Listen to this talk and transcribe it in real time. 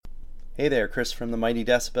Hey there, Chris from the Mighty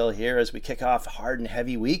Decibel here as we kick off Hard and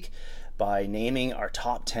Heavy Week by naming our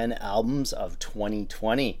top 10 albums of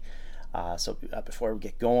 2020. Before we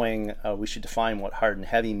get going, we should define what hard and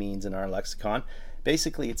heavy means in our lexicon.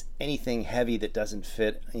 Basically, it's anything heavy that doesn't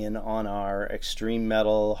fit in on our extreme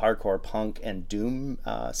metal, hardcore punk, and doom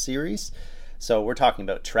series. So we're talking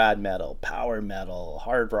about trad metal, power metal,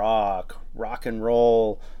 hard rock, rock and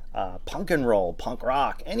roll, punk and roll, punk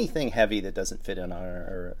rock, anything heavy that doesn't fit in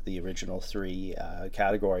the original three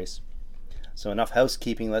categories. So enough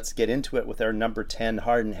housekeeping, let's get into it with our number 10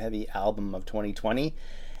 hard and heavy album of 2020,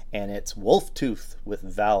 and it's Wolftooth with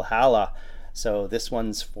Valhalla. So this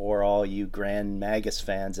one's for all you Grand Magus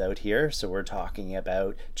fans out here. So we're talking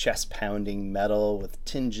about chest-pounding metal with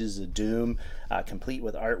tinges of doom, complete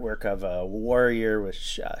with artwork of a warrior with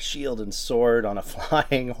shield and sword on a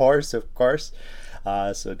flying horse, of course.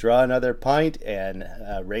 So draw another pint and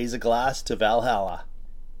raise a glass to Valhalla.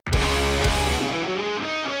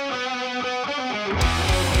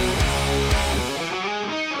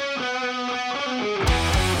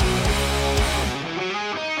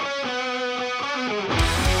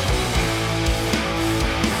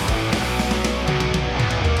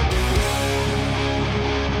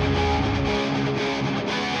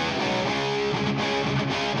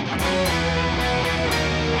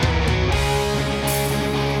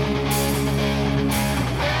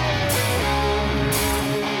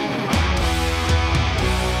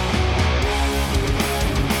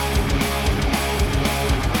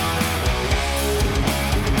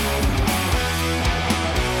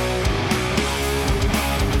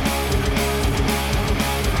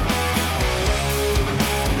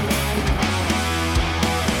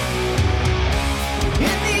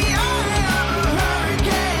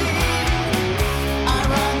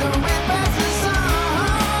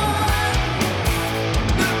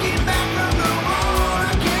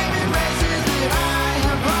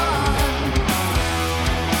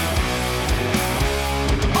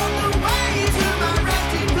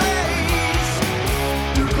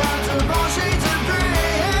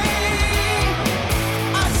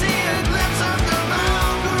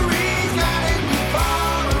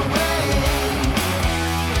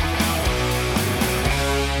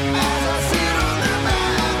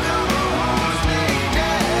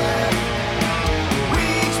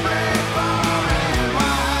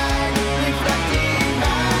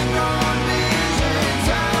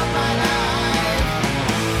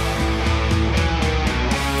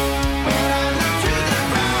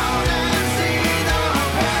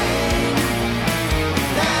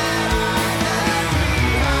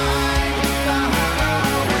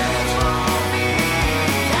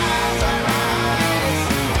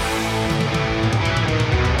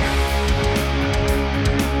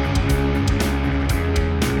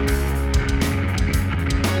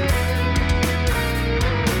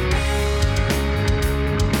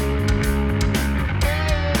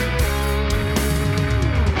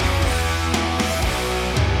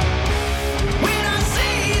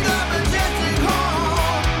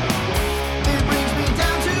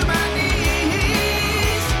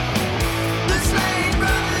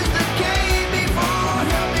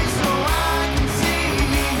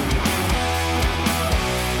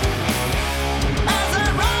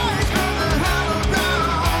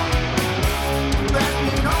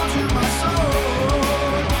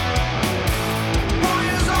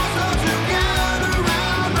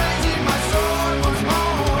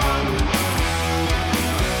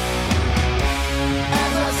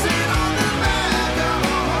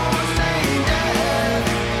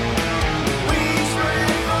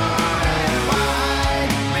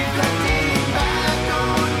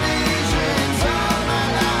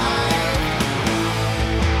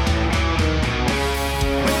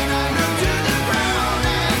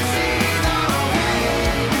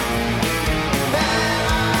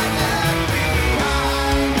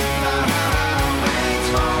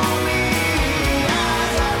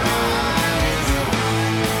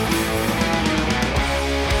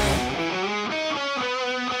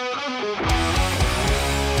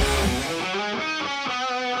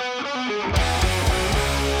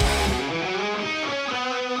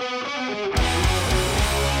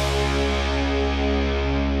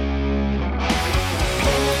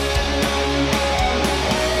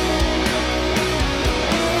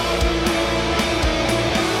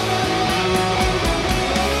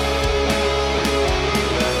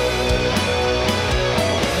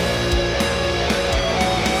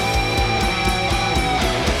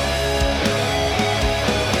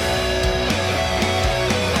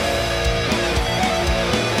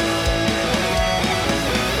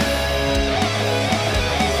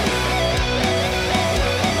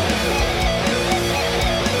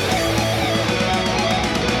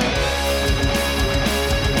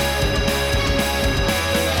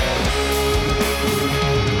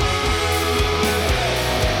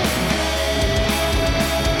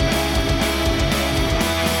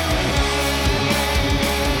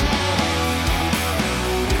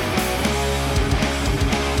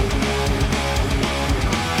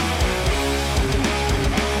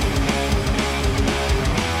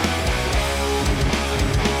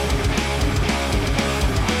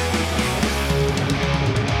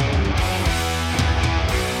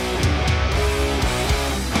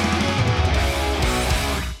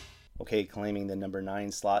 claiming the number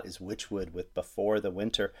 9 slot is Witchwood with Before the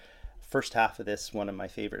Winter. First half of this, one of my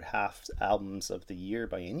favorite half albums of the year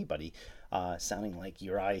by anybody, sounding like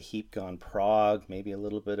Uriah Heep gone prog, maybe a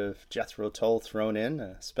little bit of Jethro Tull thrown in,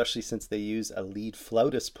 especially since they use a lead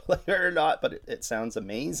flautist player or not, but it sounds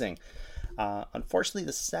amazing. Unfortunately,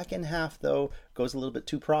 the second half, though, goes a little bit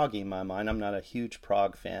too proggy in my mind. I'm not a huge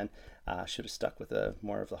prog fan. Should have stuck with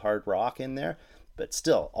more of the hard rock in there, but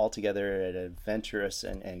still, altogether, an adventurous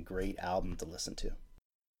and great album to listen to.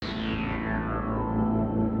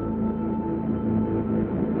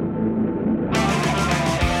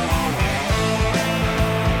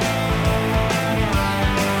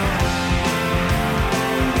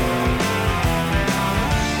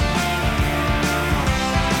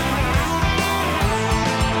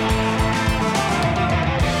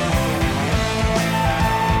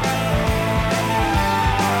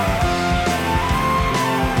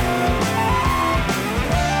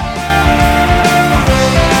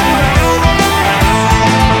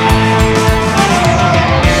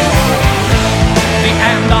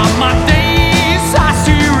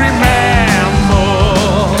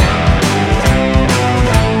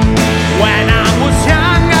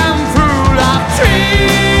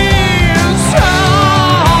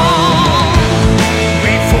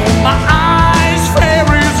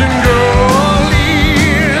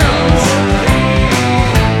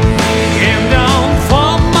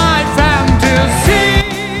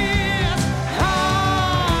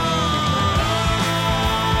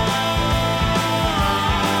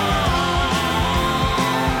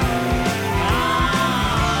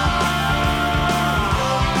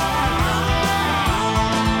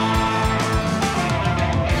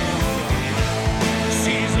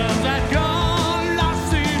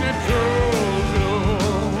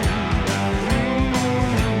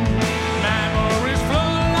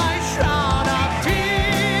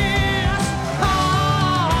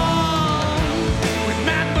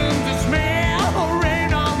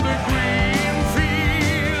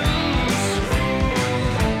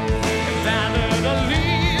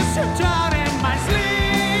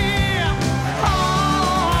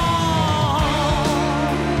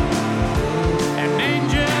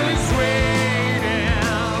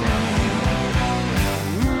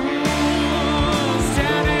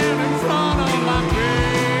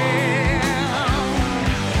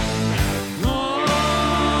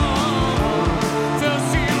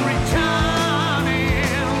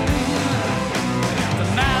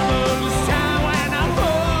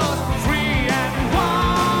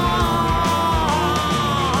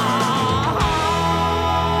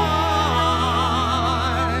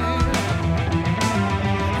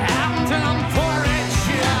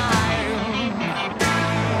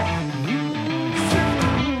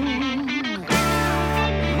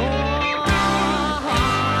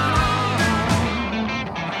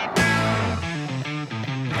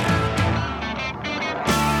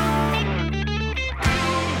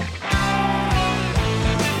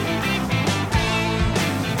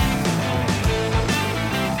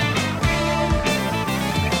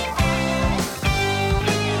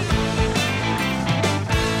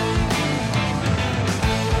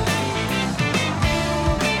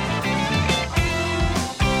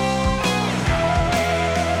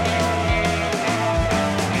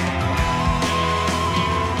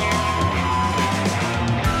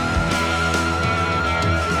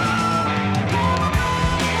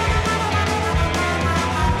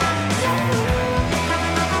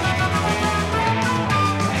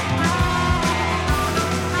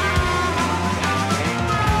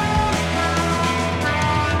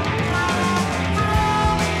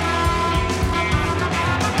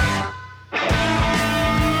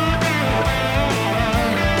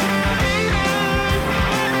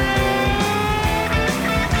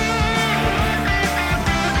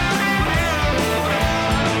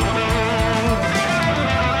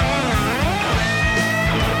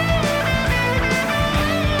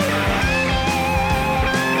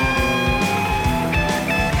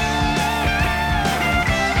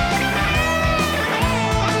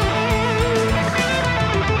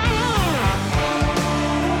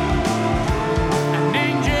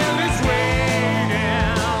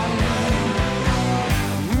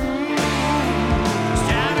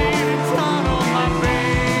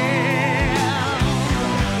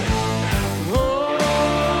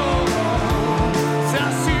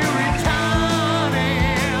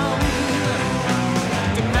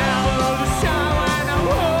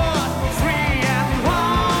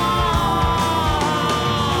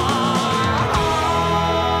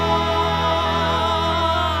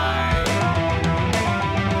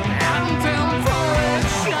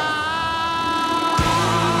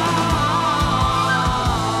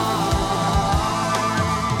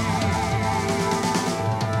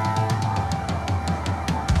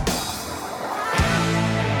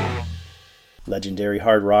 Legendary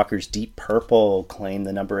hard rockers Deep Purple claimed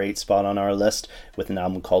the number 8 spot on our list with an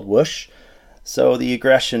album called Whoosh. So the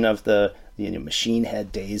aggression of the Machine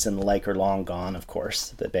Head days and the like are long gone, of course.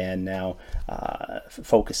 The band now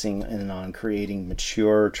focusing in on creating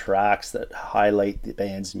mature tracks that highlight the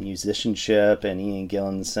band's musicianship and Ian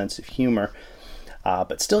Gillan's sense of humor.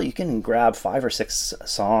 But still, you can grab 5 or 6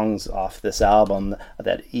 songs off this album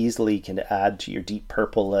that easily can add to your Deep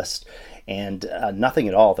Purple list. And Nothing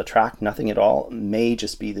at All, the track Nothing at All, may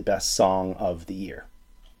just be the best song of the year.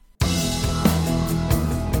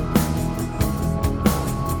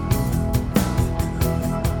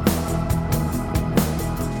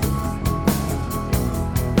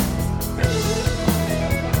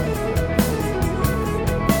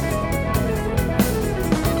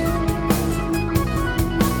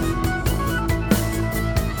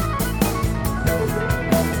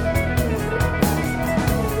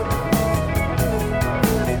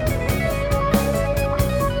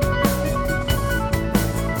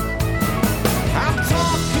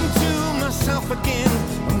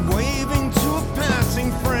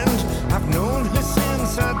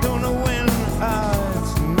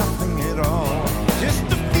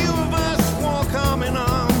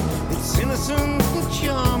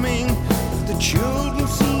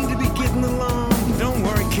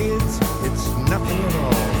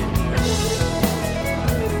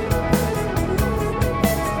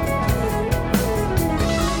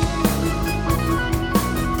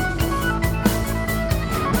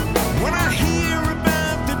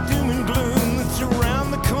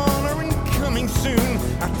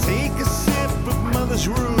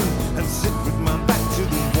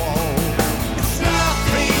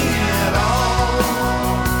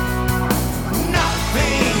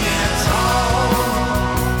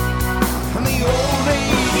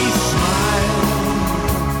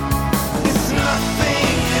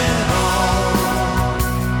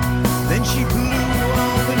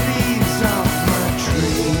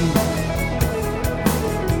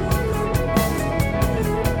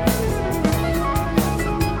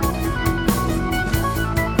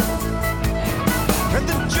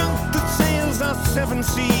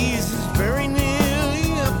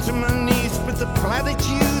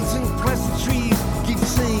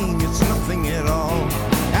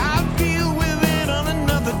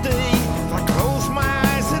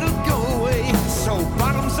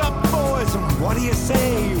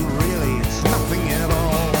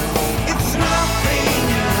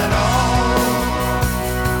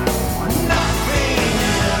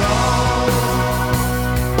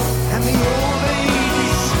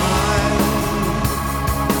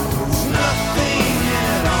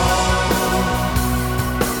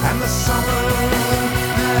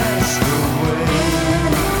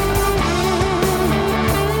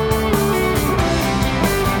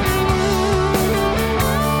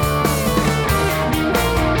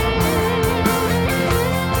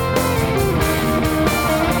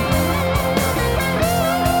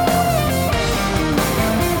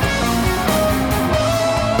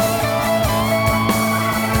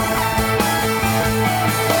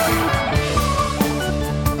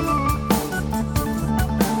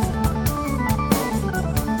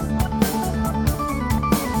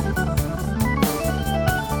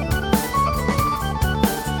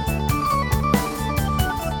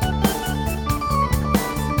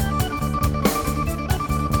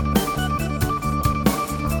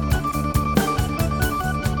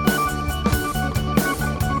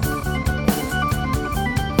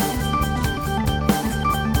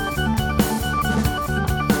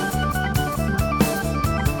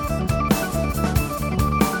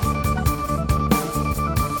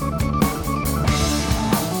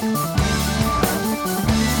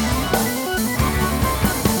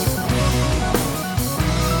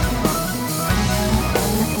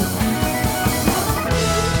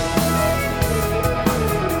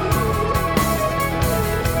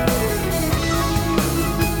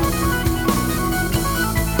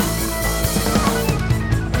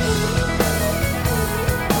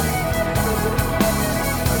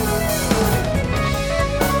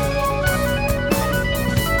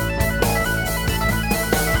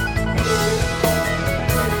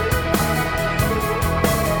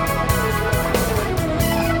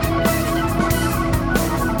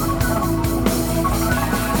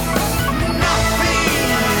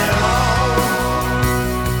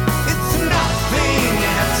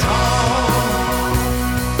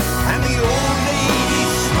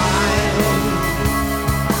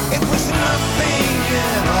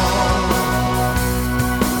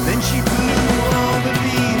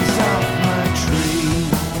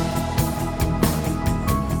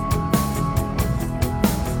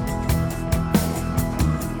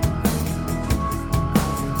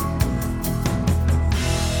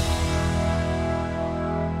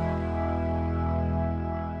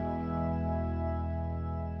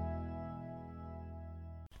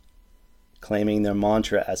 Claiming their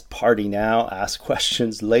mantra as Party Now, Ask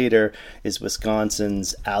Questions Later is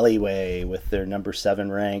Wisconsin's Alleyway with their number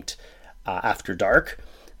 7 ranked After Dark.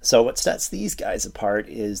 So what sets these guys apart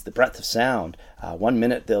is the breadth of sound. 1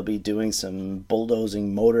 minute they'll be doing some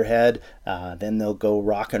bulldozing Motorhead, then they'll go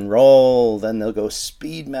rock and roll, then they'll go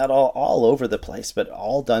speed metal, all over the place, but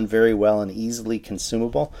all done very well and easily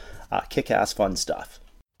consumable. Kick-ass fun stuff.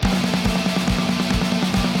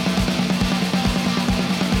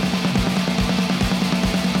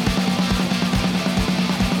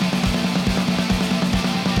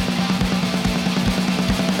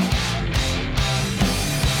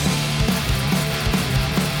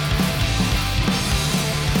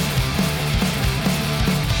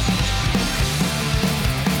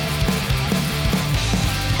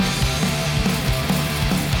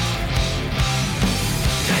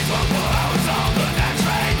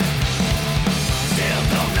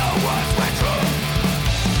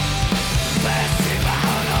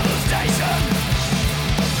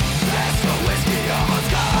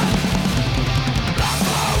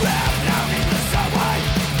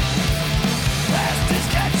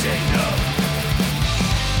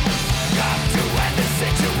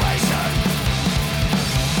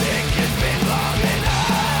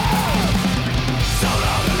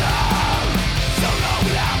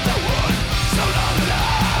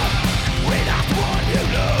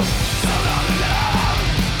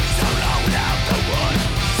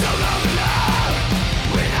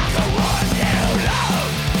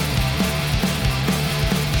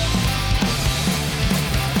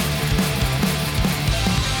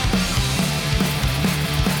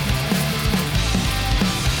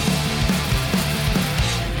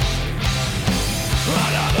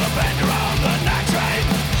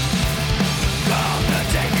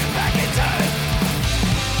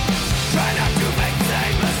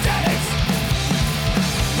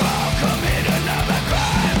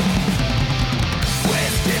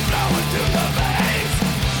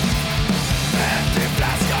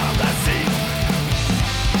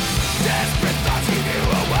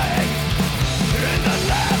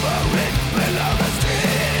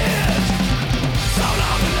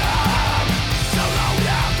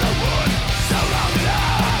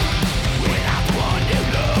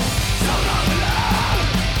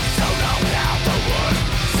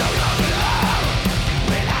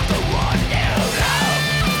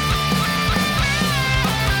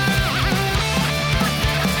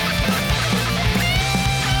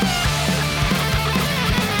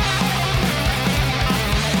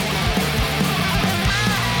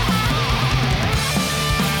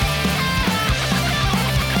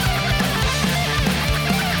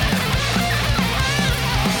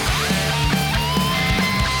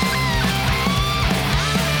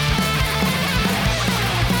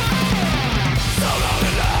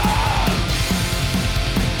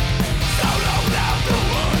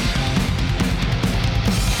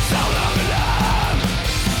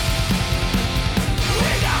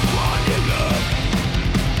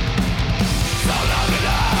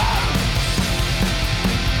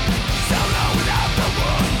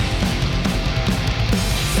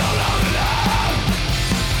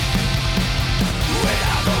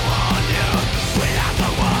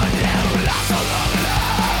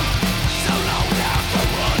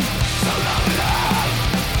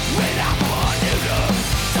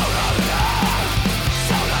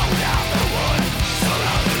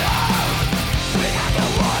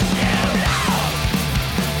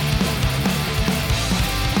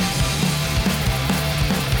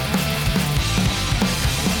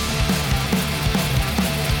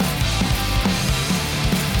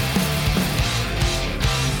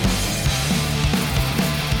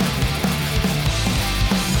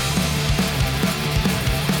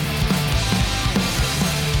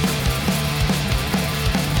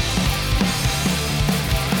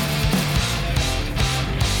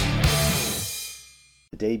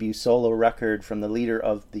 Debut solo record from the leader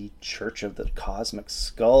of the Church of the Cosmic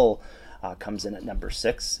Skull comes in at number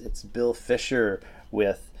 6. It's Bill Fisher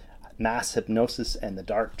with Mass Hypnosis and the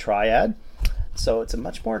Dark Triad. So it's a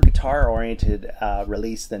much more guitar-oriented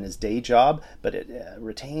release than his day job, but it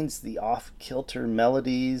retains the off-kilter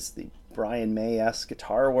melodies, the Brian May-esque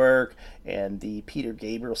guitar work, and the Peter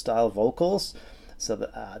Gabriel-style vocals. So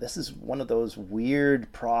this is one of those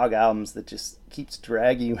weird prog albums that just keeps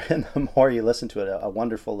dragging you in the more you listen to it. A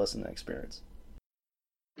wonderful listening experience.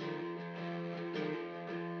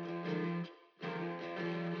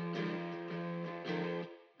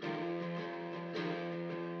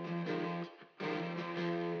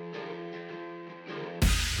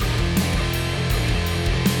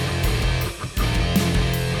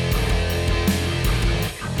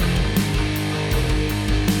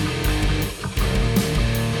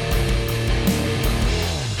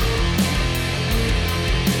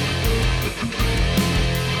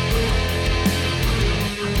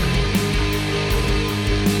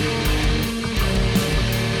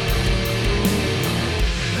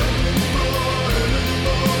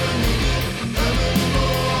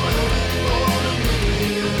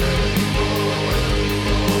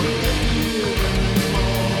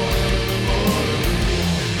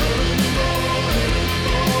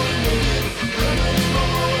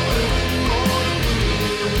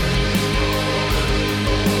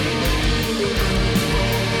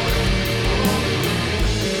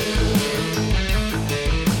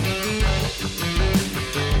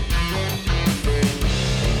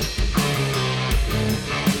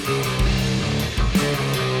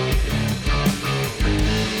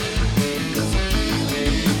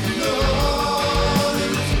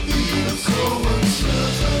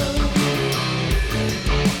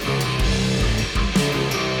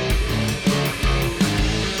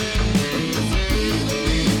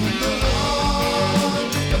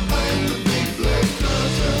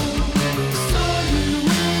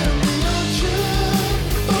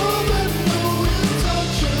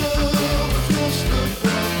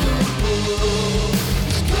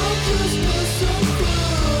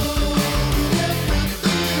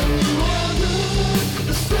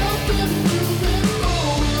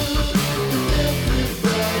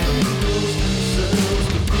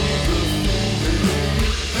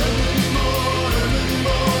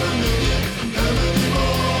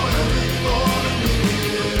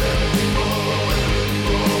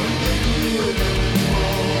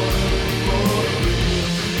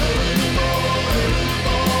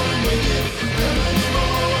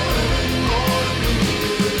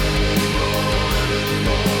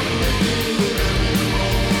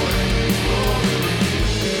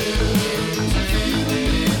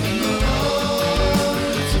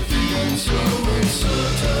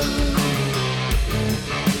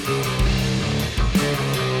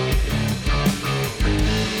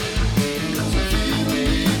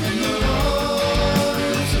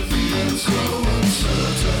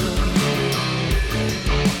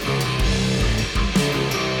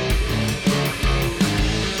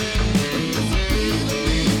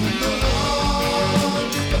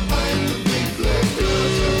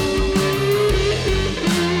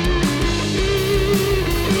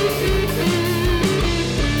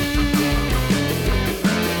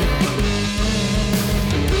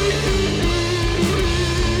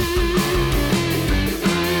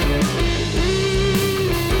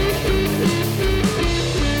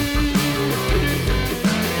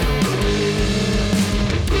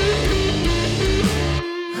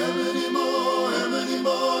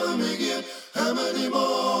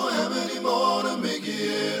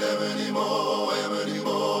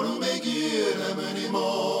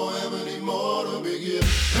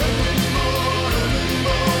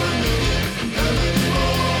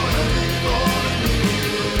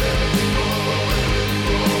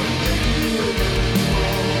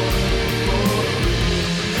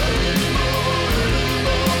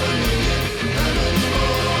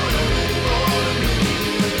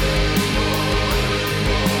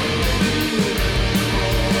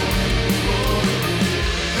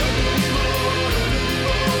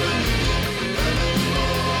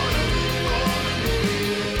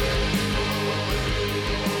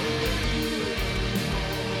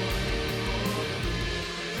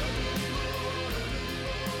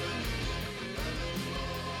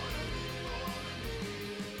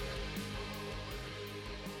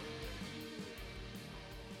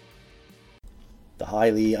 The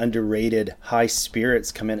highly underrated High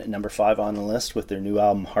Spirits come in at number 5 on the list with their new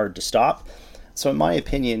album Hard to Stop. So in my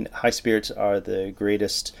opinion, High Spirits are the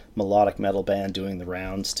greatest melodic metal band doing the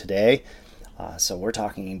rounds today. So we're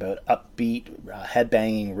talking about upbeat,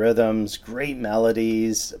 headbanging rhythms, great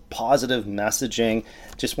melodies, positive messaging,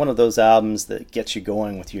 just one of those albums that gets you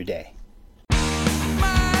going with your day.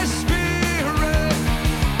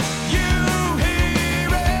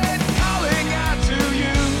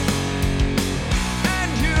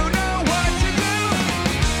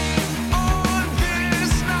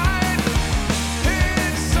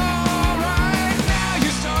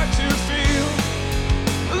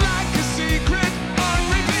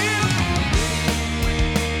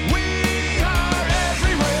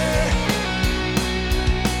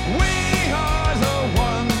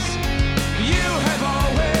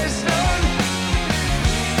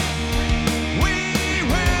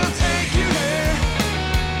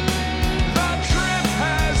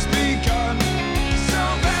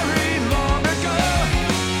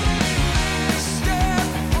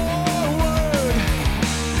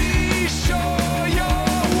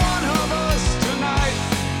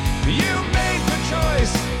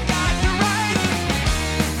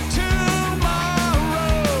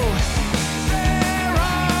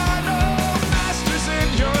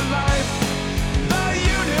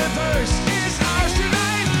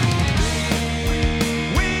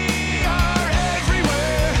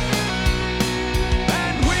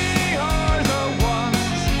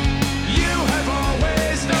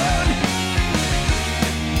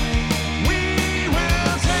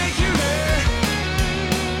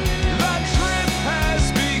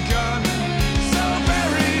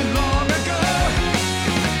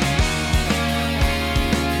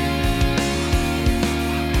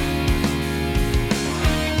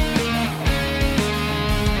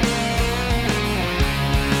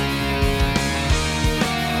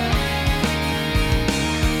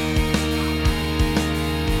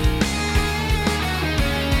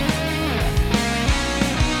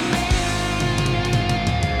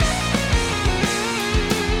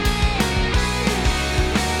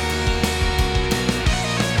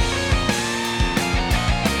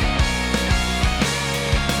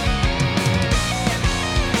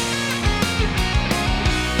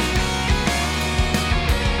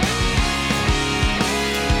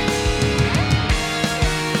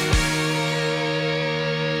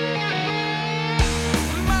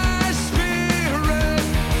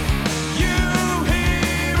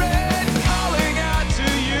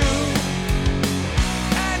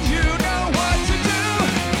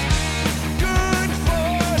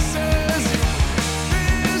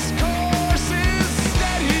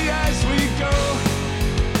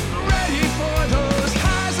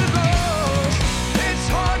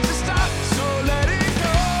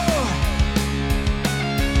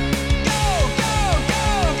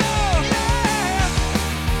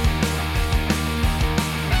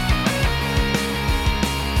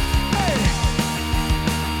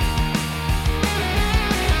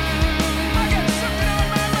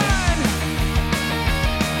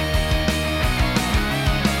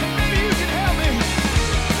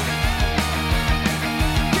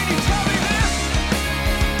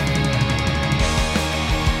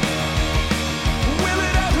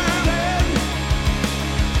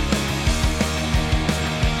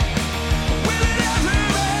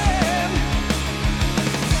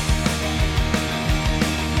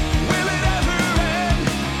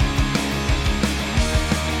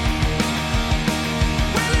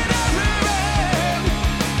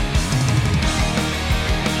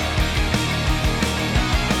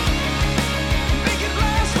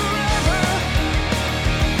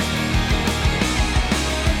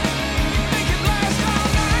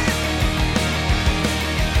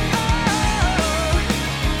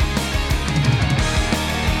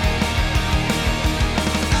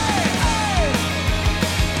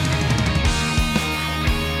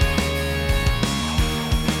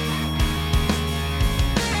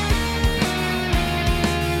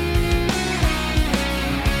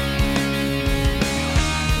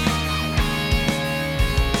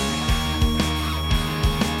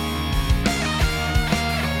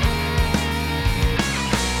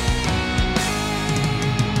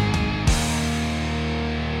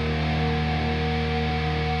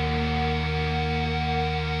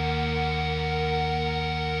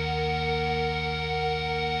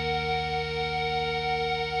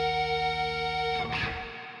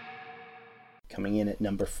 Coming in at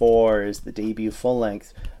number 4 is the debut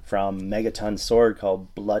full-length from Megaton Sword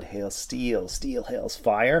called Blood Hails Steel, Steel Hails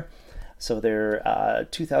Fire. So their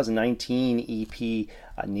 2019 EP,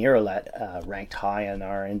 Nerolet, ranked high on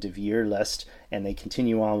our end of year list, and they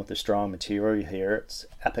continue on with the strong material here. It's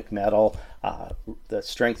epic metal, the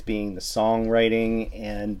strength being the songwriting,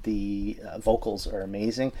 and the vocals are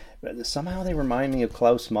amazing. Somehow they remind me of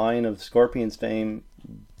Klaus Meine of Scorpions fame,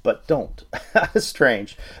 but don't.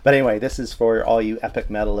 Strange. But anyway, this is for all you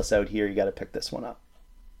epic metalists out here. You got to pick this one up.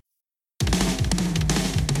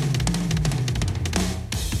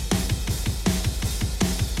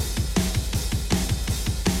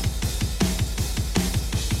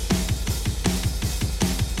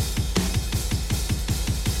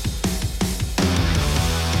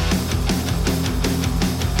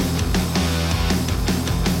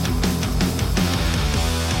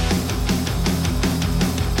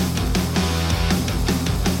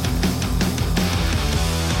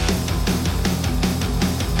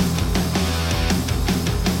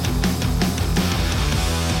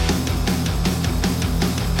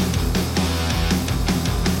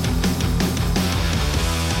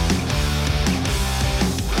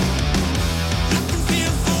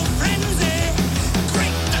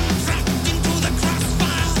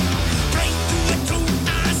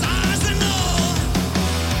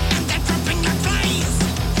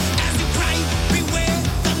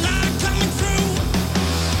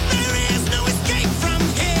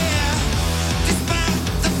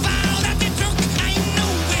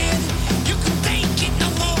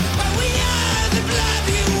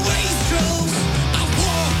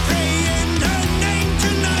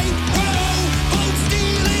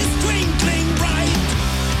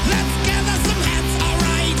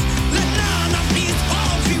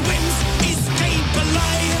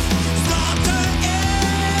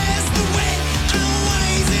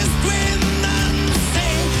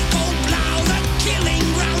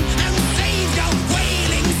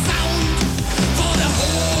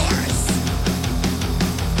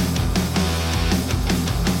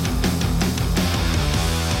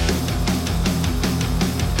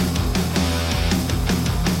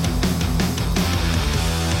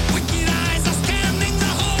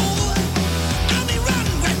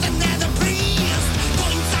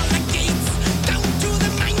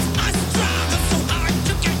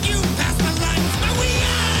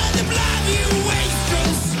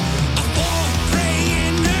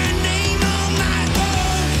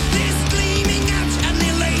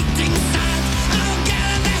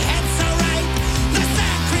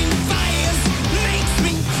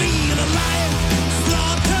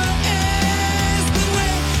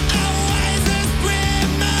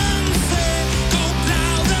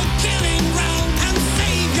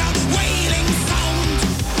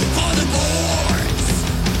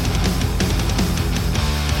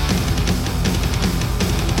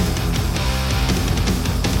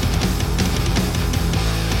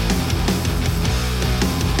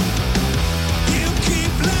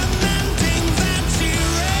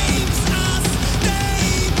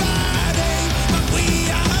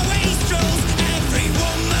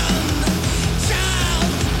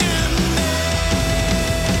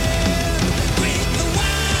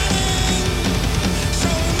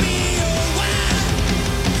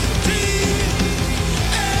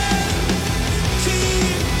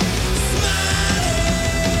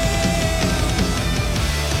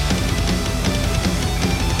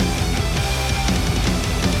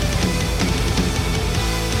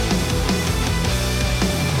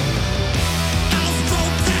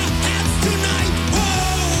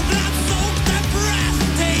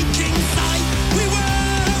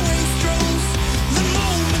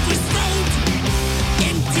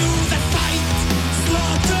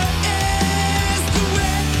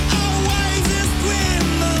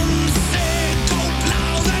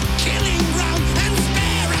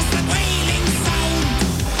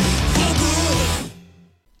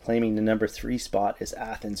 Claiming the number 3 spot is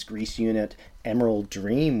Athens Grease Unit Emerald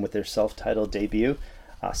Dream with their self-titled debut.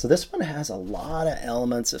 So this one has a lot of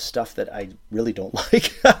elements of stuff that I really don't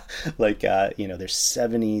like. Like, there's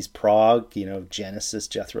 70s prog, Genesis,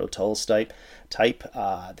 Jethro Tull type.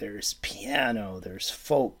 There's piano, there's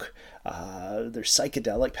folk, there's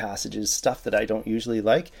psychedelic passages, stuff that I don't usually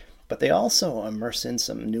like. But they also immerse in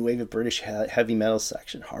some new wave of British heavy metal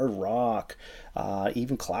section, hard rock,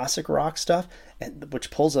 even classic rock stuff, which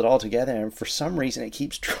pulls it all together. And for some reason, it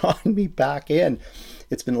keeps drawing me back in.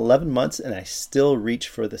 It's been 11 months and I still reach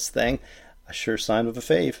for this thing. A sure sign of a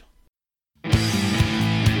fave.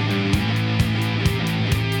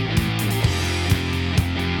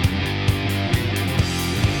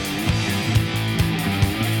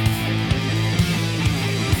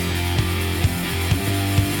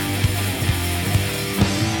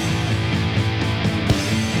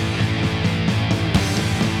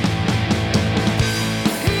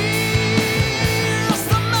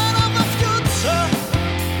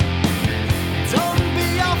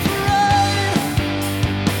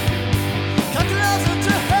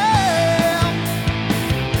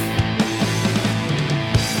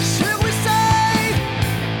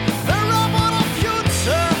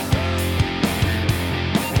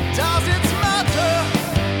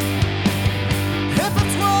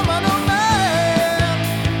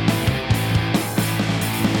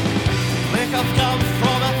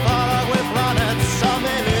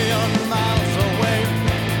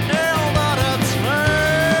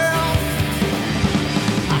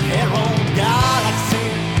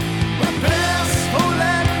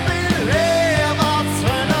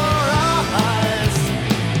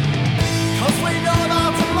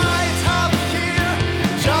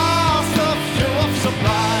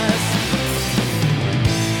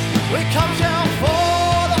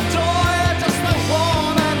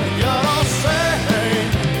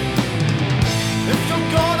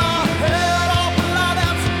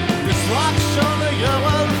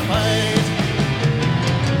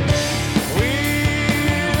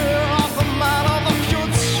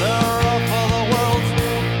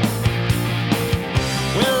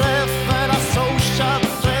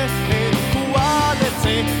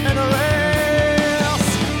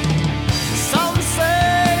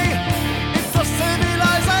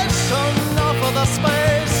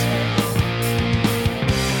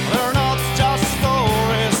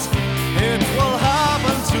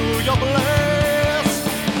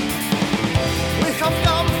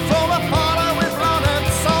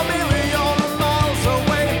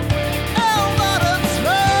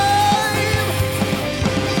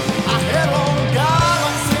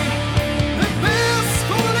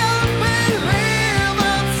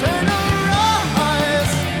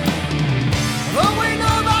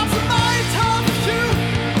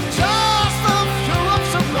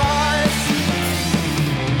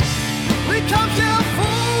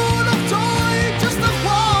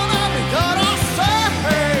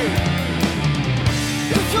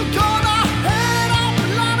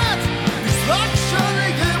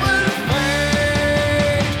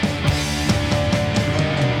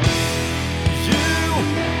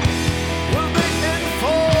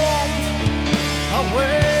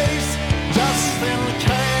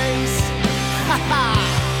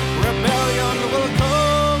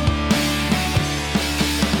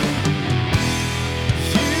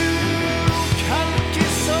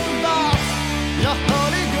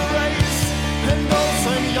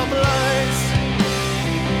 ablaze.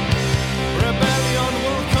 Rebellion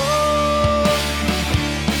will come.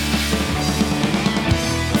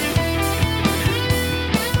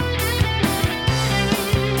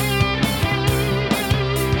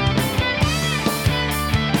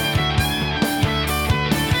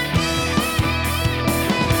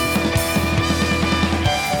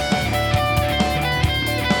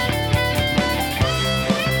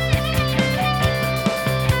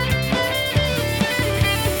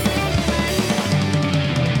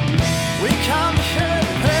 We come here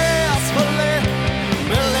peacefully,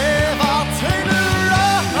 believe our time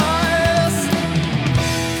will rise.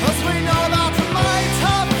 'Cause we know that the might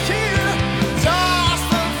have killed just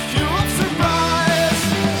a few of surprise.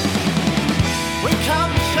 We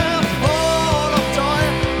come here full of joy,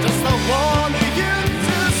 just I want you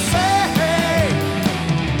to say,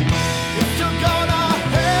 if you're gonna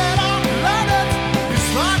head on planet,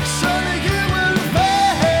 destruction you will face.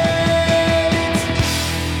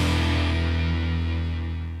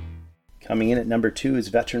 Coming in at number 2 is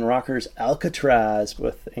veteran rockers Alcatraz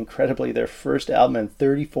with incredibly their first album in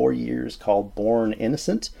 34 years called Born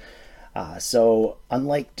Innocent. So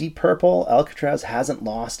unlike Deep Purple, Alcatraz hasn't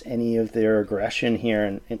lost any of their aggression here,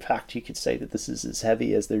 and in fact you could say that this is as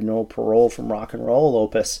heavy as their No Parole from Rock and Roll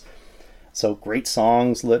opus. So great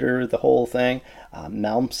songs litter the whole thing,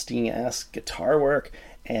 Malmsteen-esque guitar work,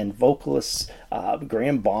 and vocalist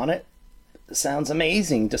Graham Bonnet sounds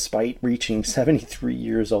amazing despite reaching 73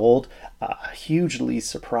 years old. A hugely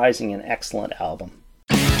surprising and excellent album.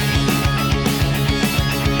 In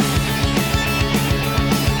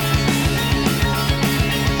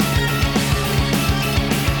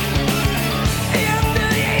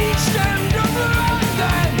the east end of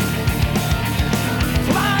London,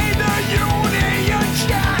 fly the Union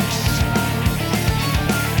Jacks,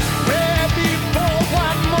 ready for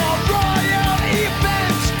one more royal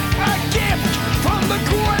event, a gift from the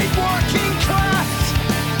great working class.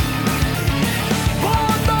 For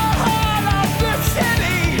the heart of the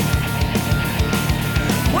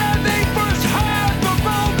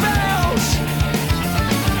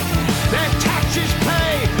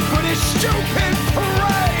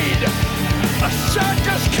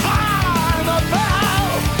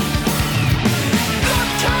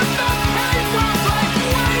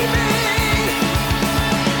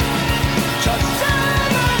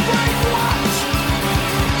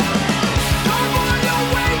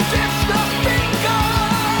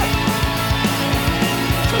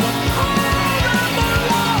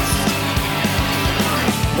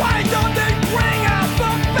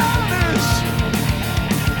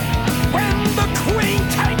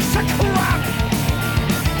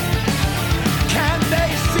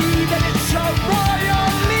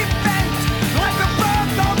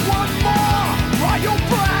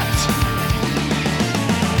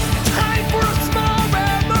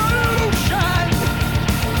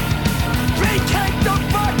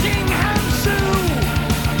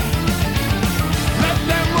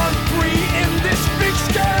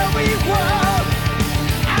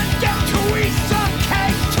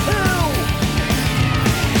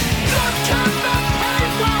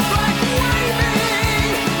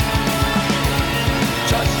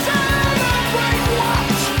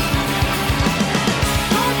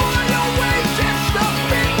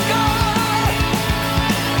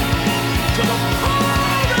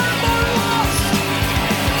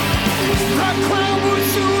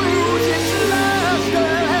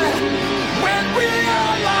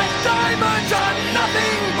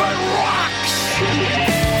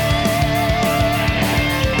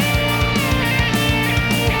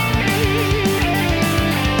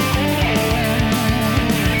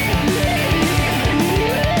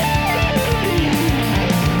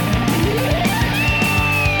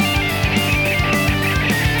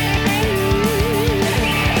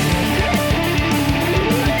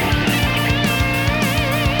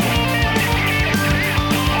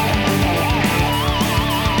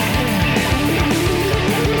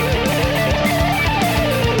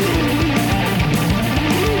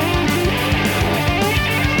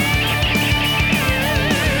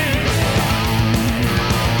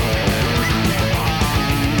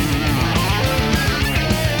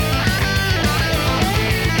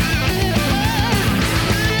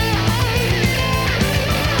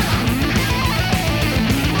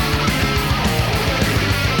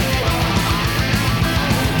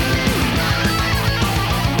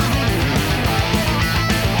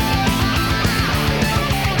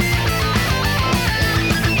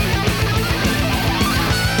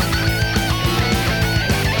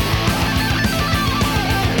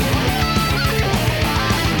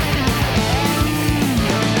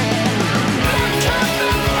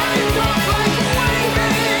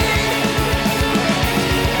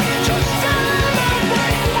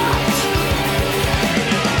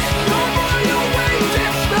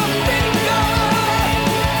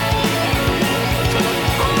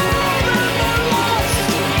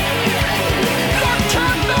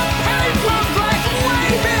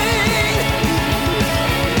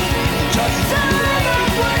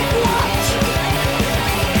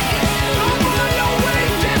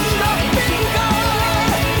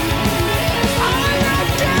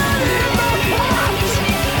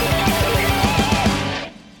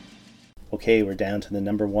Okay, we're down to the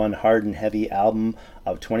number one hard and heavy album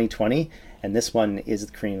of 2020, and this one is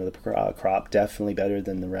the cream of the crop, definitely better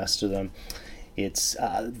than the rest of them. It's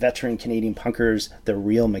veteran Canadian punkers, the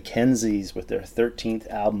Real Mackenzies, with their 13th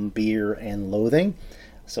album, Beer and Loathing.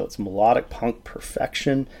 So it's melodic punk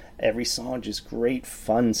perfection. Every song just great,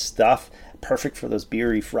 fun stuff, perfect for those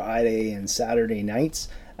beery Friday and Saturday nights.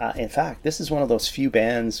 In fact, this is one of those few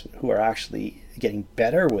bands who are actually getting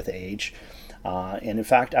better with age. And in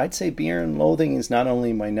fact, I'd say Beer and Loathing is not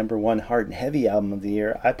only my number one hard and heavy album of the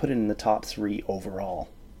year, I put it in the top 3 overall.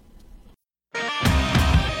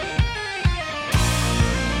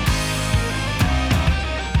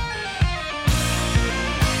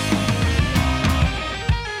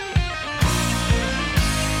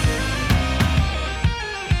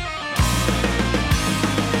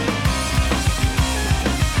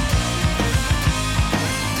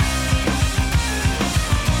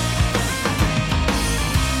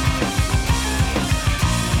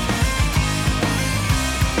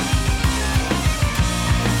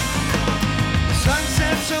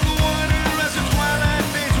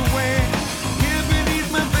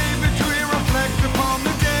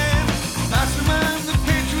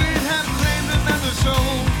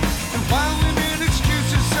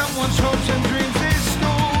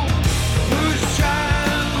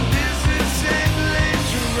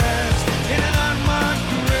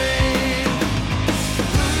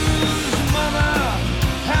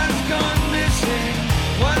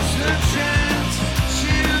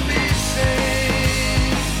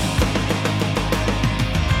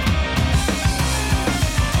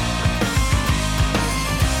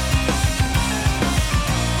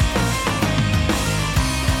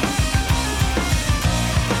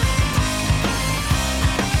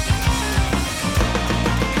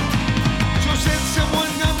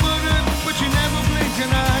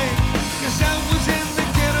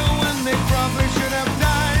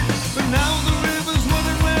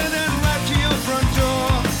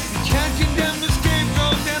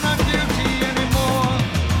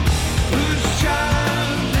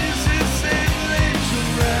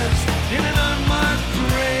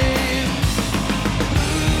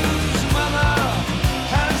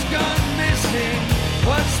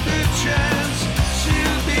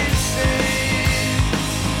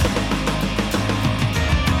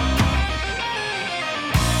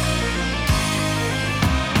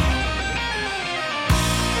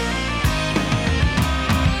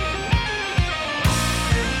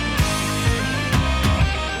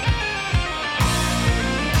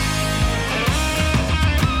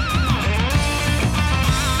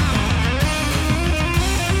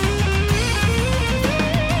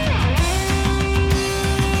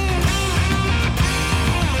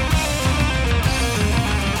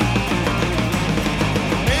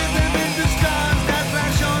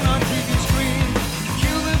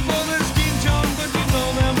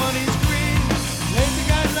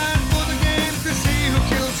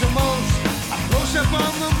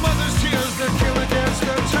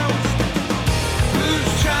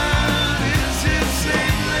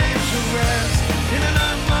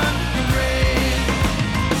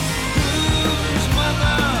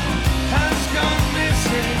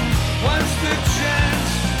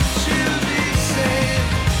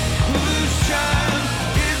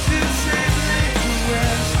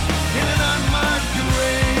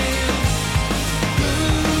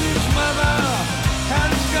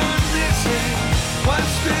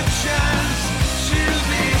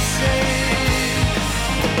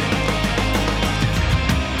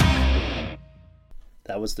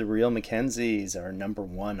 That was the Real Mackenzies, our number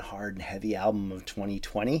one hard and heavy album of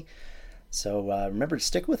 2020. So remember to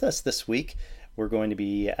stick with us this week. We're going to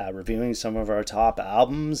be reviewing some of our top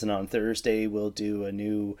albums, and on Thursday we'll do a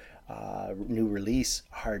new release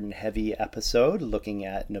hard and heavy episode looking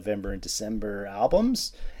at November and December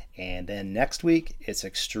albums. And then next week it's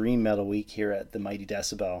Extreme Metal Week here at the Mighty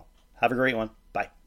Decibel. Have a great one. Bye.